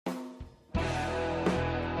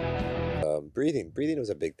breathing was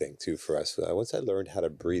a big thing too for us. Once I learned how to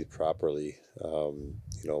breathe properly,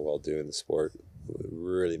 while doing the sport, it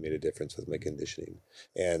really made a difference with my conditioning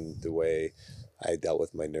and the way I dealt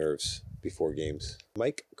with my nerves before games.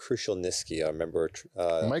 Mike Krushelnyski, I remember.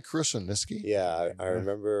 Mike Krushelnyski? Yeah, I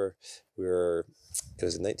remember it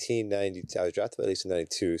was in 1990. I was drafted at least in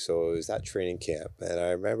 92, so it was that training camp. And I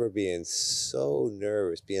remember being so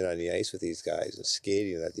nervous being on the ice with these guys and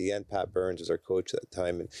skating. And at the end, Pat Burns was our coach at the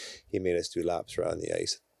time, and he made us do laps around the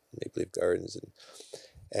ice at Maple Leaf Gardens.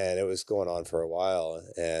 And it was going on for a while,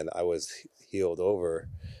 and I was heeled over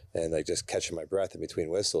and like just catching my breath in between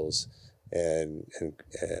whistles. And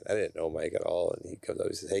I didn't know Mike at all. And he comes up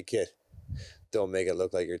and says, "Hey, kid, don't make it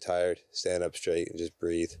look like you're tired. Stand up straight and just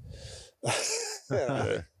breathe."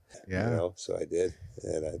 Yeah. So I did.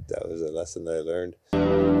 And that was a lesson that I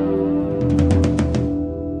learned.